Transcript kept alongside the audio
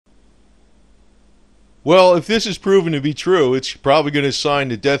Well, if this is proven to be true, it's probably going to assign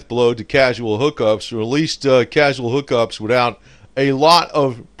the death blow to casual hookups, or at least casual hookups without a lot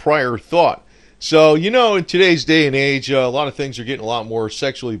of prior thought. So, in today's day and age, a lot of things are getting a lot more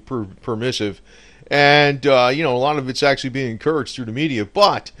sexually permissive. And, a lot of it's actually being encouraged through the media.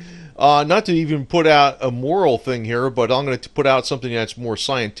 But, not to even put out a moral thing here, but I'm going to put out something that's more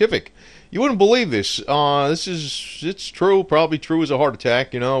scientific. You wouldn't believe this. It's true, probably true as a heart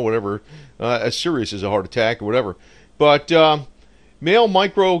attack, whatever. As serious as a heart attack or whatever. But male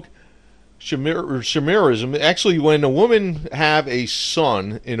microchimerism, actually, when a woman have a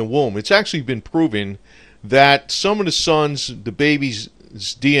son in a womb, it's actually been proven that some of the baby's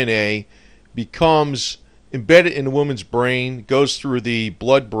DNA becomes embedded in the woman's brain, goes through the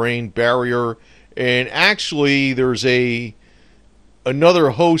blood-brain barrier, and actually there's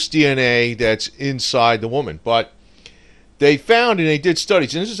another host DNA that's inside the woman. But they found, and they did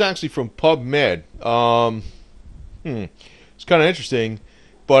studies, and this is actually from PubMed. It's kind of interesting,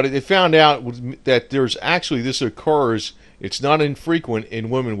 but they found out that this occurs. It's not infrequent in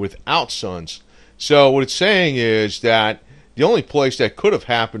women without sons. So what it's saying is that the only place that could have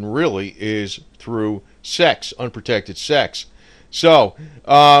happened really is through sex, unprotected sex. So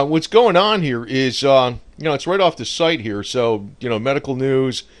what's going on here is, it's right off the site here. So, medical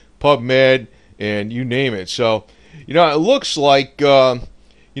news, PubMed, and you name it. So, it looks like,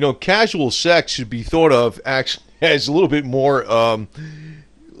 casual sex should be thought of as a little bit more,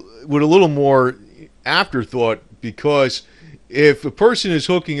 with a little more afterthought, because if a person is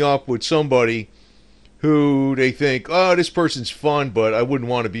hooking up with somebody who they think, oh, this person's fun, but I wouldn't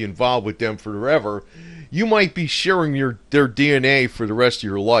want to be involved with them forever, you might be sharing their DNA for the rest of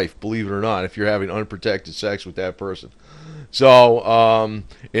your life, believe it or not, if you're having unprotected sex with that person. So,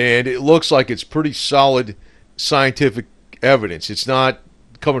 and it looks like it's pretty solid scientific evidence. It's not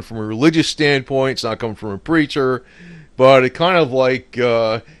coming from a religious standpoint. It's not coming from a preacher, but it kind of like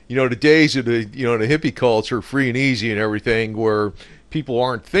the days of the the hippie culture, free and easy and everything, where people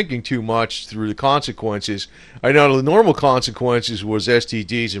aren't thinking too much through the consequences. I know the normal consequences was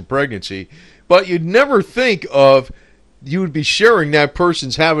STDs and pregnancy, but you'd never think of you would be sharing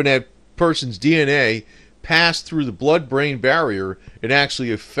having that person's DNA pass through the blood-brain barrier and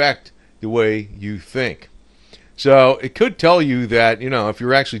actually affect the way you think. So it could tell you that, if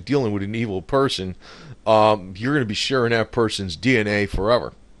you're actually dealing with an evil person, you're going to be sharing that person's DNA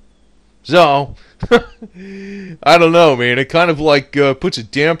forever. So, I don't know, man. It kind of like puts a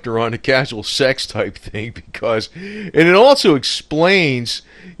dampener on the casual sex type thing, and it also explains,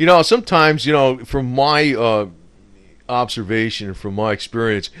 sometimes, from my observation, from my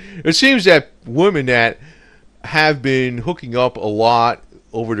experience, it seems that women that have been hooking up a lot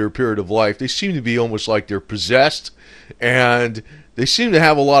over their period of life, they seem to be almost like they're possessed, and they seem to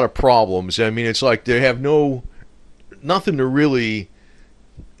have a lot of problems. I mean, it's like they have nothing to really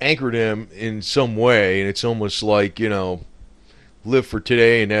anchor them in some way, and it's almost like, live for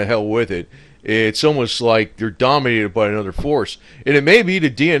today and the hell with it. It's almost like they're dominated by another force, and it may be the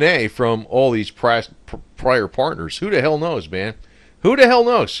DNA from all these prior partners. Who the hell knows, man? Who the hell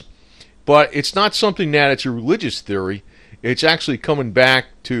knows? But it's not something that it's a religious theory. It's actually coming back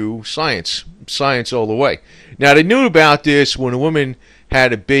to science all the way. Now, they knew about this when a woman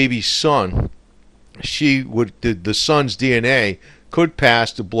had a baby son. The son's DNA could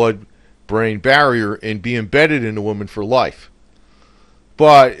pass the blood-brain barrier and be embedded in the woman for life.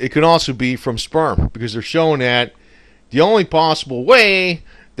 But it can also be from sperm, because they're showing that the only possible way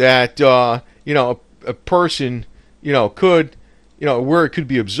that a person could where it could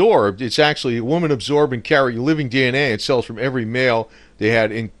be absorbed, it's actually a woman absorb and carry living DNA and cells from every male they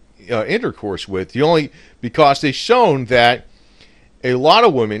had intercourse with. Because they've shown that a lot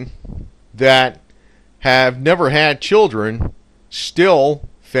of women that have never had children still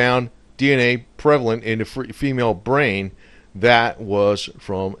found DNA prevalent in the female brain that was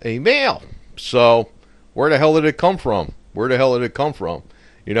from a male. So where the hell did it come from?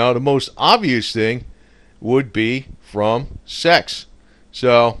 The most obvious thing would be from sex.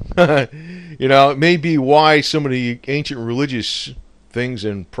 So, it may be why some of the ancient religious things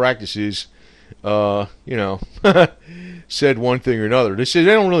and practices, said one thing or another. They said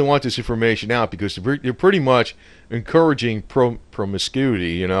they don't really want this information out because they're pretty much encouraging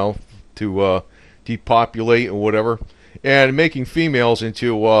promiscuity, to depopulate or whatever, and making females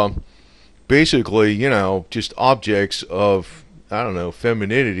into basically, just objects of,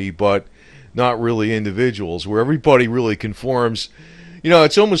 femininity, but not really individuals, where everybody really conforms,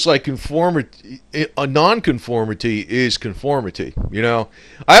 it's almost like conformity. A non-conformity is conformity. I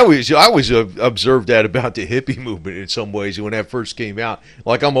always observed that about the hippie movement in some ways when that first came out.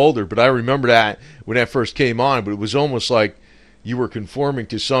 Like, I'm older, but I remember that when that first came on. But it was almost like you were conforming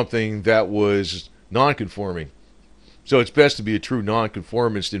to something that was non-conforming. So it's best to be a true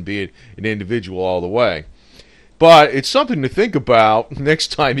non-conformist than be an individual all the way. But it's something to think about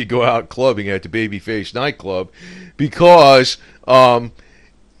next time you go out clubbing at the Babyface nightclub, because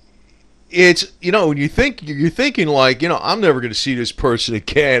it's, when you're thinking like, I'm never going to see this person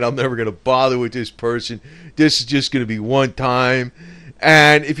again. I'm never going to bother with this person. This is just going to be one time.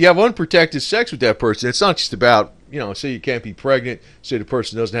 And if you have unprotected sex with that person, it's not just about, say you can't be pregnant, say the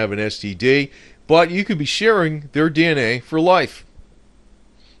person doesn't have an STD, but you could be sharing their DNA for life.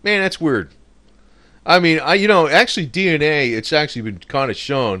 Man, that's weird. I mean, actually DNA, it's actually been kind of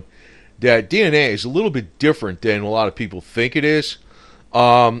shown that DNA is a little bit different than a lot of people think it is.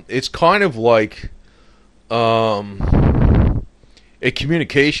 It's kind of like a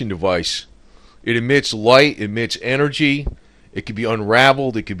communication device. It emits light, emits energy. It can be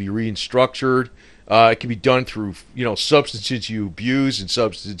unraveled. It can be restructured. It can be done through, substances you abuse and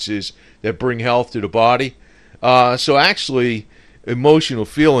substances that bring health to the body. So actually, emotional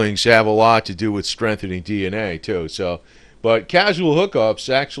feelings have a lot to do with strengthening DNA too. So, but casual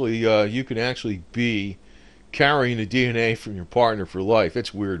hookups, actually, you can actually be carrying the DNA from your partner for life.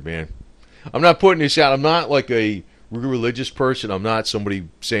 It's weird, man. I'm not putting this out. I'm not like a religious person. I'm not somebody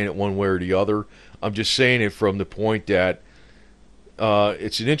saying it one way or the other. I'm just saying it from the point that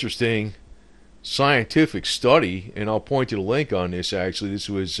it's an interesting scientific study, and I'll point to the link on this. Actually, this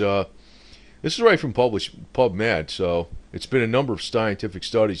is right from PubMed, so it's been a number of scientific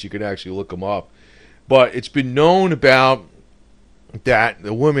studies. You can actually look them up. But it's been known about that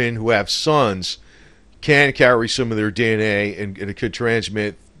the women who have sons can carry some of their DNA, and it could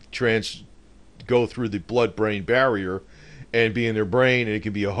go through the blood-brain barrier and be in their brain, and it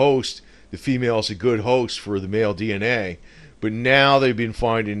can be a host. The female is a good host for the male DNA. But now they've been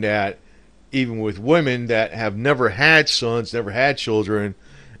finding that even with women that have never had sons, never had children,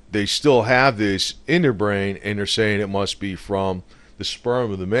 they still have this in their brain, and they're saying it must be from the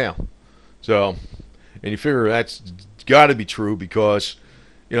sperm of the male. So, and you figure that's got to be true because,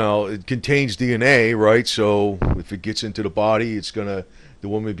 it contains DNA, right? So if it gets into the body, the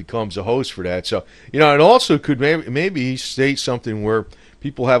woman becomes a host for that. So, it also could maybe state something where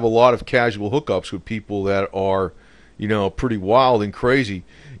people have a lot of casual hookups with people that are, pretty wild and crazy.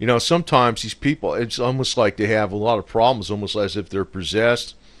 Sometimes these people, it's almost like they have a lot of problems, almost as if they're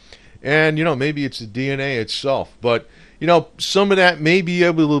possessed. And, maybe it's the DNA itself. But, some of that may be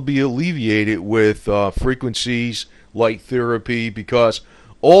able to be alleviated with frequencies, light therapy, because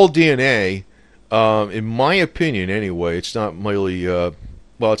all DNA, in my opinion anyway, it's not really,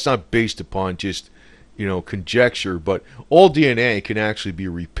 it's not based upon just, conjecture, but all DNA can actually be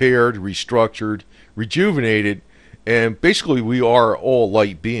repaired, restructured, rejuvenated, and basically we are all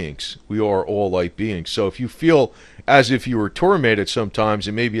light beings. We are all light beings. So if you feel as if you were tormented sometimes,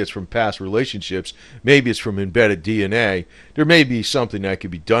 and maybe it's from past relationships, maybe it's from embedded DNA, there may be something that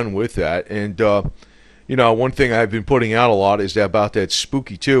could be done with that. And, one thing I've been putting out a lot is about that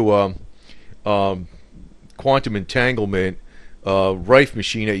spooky, too, quantum entanglement Rife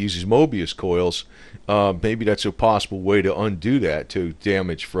machine that uses Mobius coils. Maybe that's a possible way to undo that, to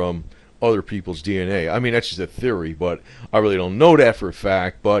damage from other people's DNA. I mean, that's just a theory, but I really don't know that for a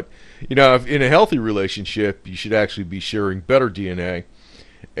fact. But, if in a healthy relationship, you should actually be sharing better DNA.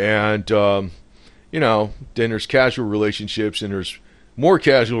 And, then there's casual relationships, and there's more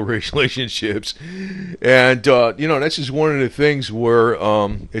casual relationships. And, that's just one of the things where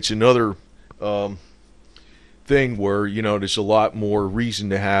it's another thing where, there's a lot more reason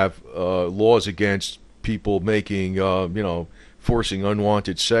to have laws against people making, forcing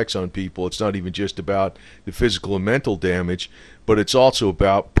unwanted sex on people. It's not even just about the physical and mental damage, but it's also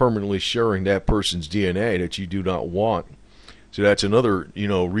about permanently sharing that person's DNA that you do not want. So that's another,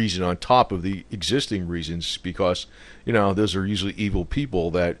 reason on top of the existing reasons, because, those are usually evil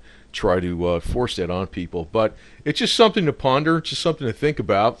people that try to force that on people. But it's just something to ponder, it's just something to think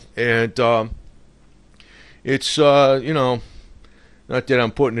about. And it's, not that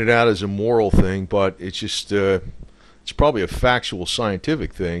I'm putting it out as a moral thing, but it's just, it's probably a factual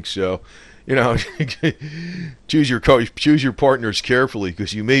scientific thing. So, you know, choose your partners carefully,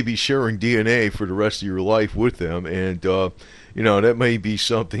 because you may be sharing DNA for the rest of your life with them, and you know, that may be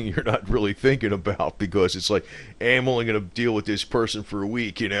something you're not really thinking about, because it's like, hey, I'm only going to deal with this person for a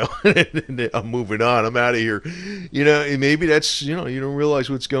week, you know, and I'm moving on, I'm out of here, you know, and maybe that's, you know, you don't realize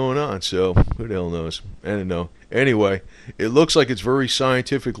what's going on. So who the hell knows? I don't know. Anyway, it looks like it's very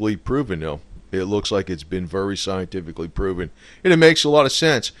scientifically proven, though. It looks like it's been very scientifically proven, and it makes a lot of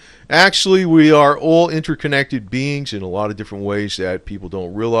sense. Actually, we are all interconnected beings in a lot of different ways that people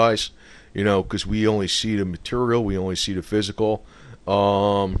don't realize, you know, because we only see the material, we only see the physical.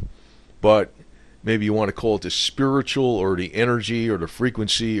 But maybe you want to call it the spiritual or the energy or the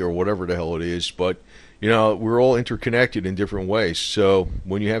frequency or whatever the hell it is. But, you know, we're all interconnected in different ways. So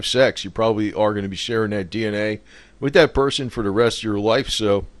when you have sex, you probably are going to be sharing that DNA with that person for the rest of your life.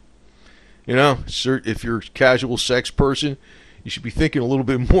 So, you know, if you're a casual sex person, you should be thinking a little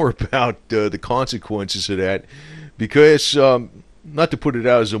bit more about the consequences of that, because not to put it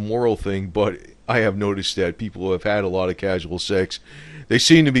out as a moral thing, but I have noticed that people who have had a lot of casual sex, they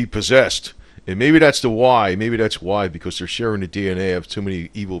seem to be possessed. And maybe that's why, because they're sharing the DNA of too many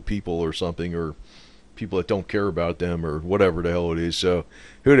evil people or something, or people that don't care about them, or whatever the hell it is. So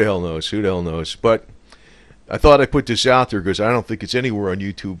who the hell knows? But I thought I'd put this out there because I don't think it's anywhere on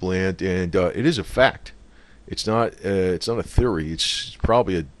YouTube land, and it is a fact. It's not a theory. It's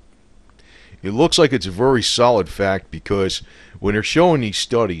probably it looks like it's a very solid fact, because when they're showing these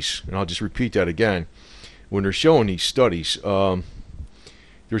studies, and I'll just repeat that again, when they're showing these studies,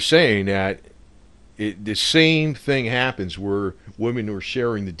 they're saying that the same thing happens where women who are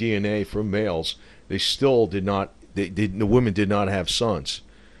sharing the DNA from males, they still did not, the women did not have sons.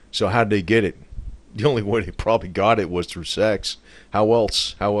 So how did they get it? The only way they probably got it was through sex. How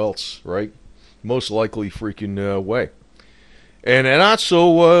else, right? Most likely freaking way. And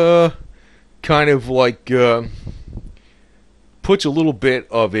also kind of like puts a little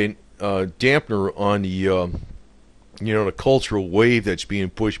bit of a dampener on the, you know, the cultural wave that's being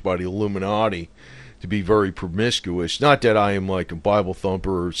pushed by the Illuminati to be very promiscuous. Not that I am like a Bible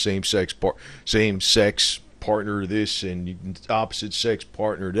thumper or same-sex partner this and opposite sex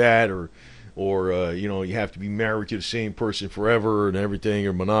partner that, or you know, you have to be married to the same person forever and everything,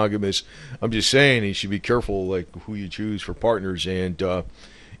 or monogamous. I'm just saying you should be careful like who you choose for partners, and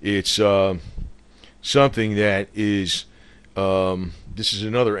it's something that is this is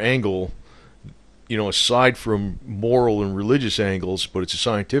another angle, you know, aside from moral and religious angles, but it's a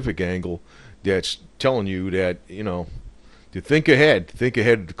scientific angle that's telling you that, you know, to think ahead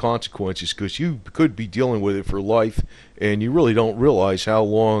of the consequences, because you could be dealing with it for life, and you really don't realize how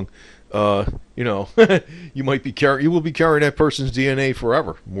long. You know, you will be carrying that person's DNA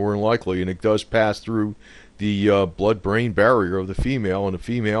forever, more than likely, and it does pass through the blood-brain barrier of the female, and the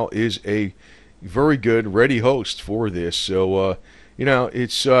female is a very good, ready host for this. So, you know,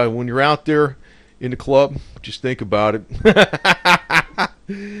 it's when you're out there in the club, just think about it.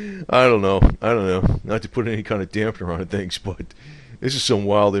 I don't know, not to put any kind of dampener on things, but this is some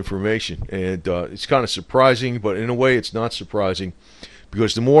wild information, and it's kind of surprising, but in a way it's not surprising.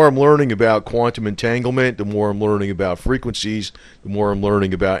 Because the more I'm learning about quantum entanglement, the more I'm learning about frequencies, the more I'm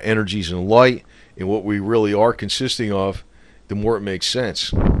learning about energies and light, and what we really are consisting of, the more it makes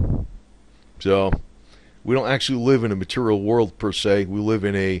sense. So, we don't actually live in a material world per se. We live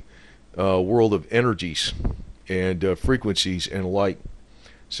in a world of energies and frequencies and light.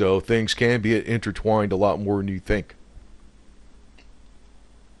 So, things can be intertwined a lot more than you think.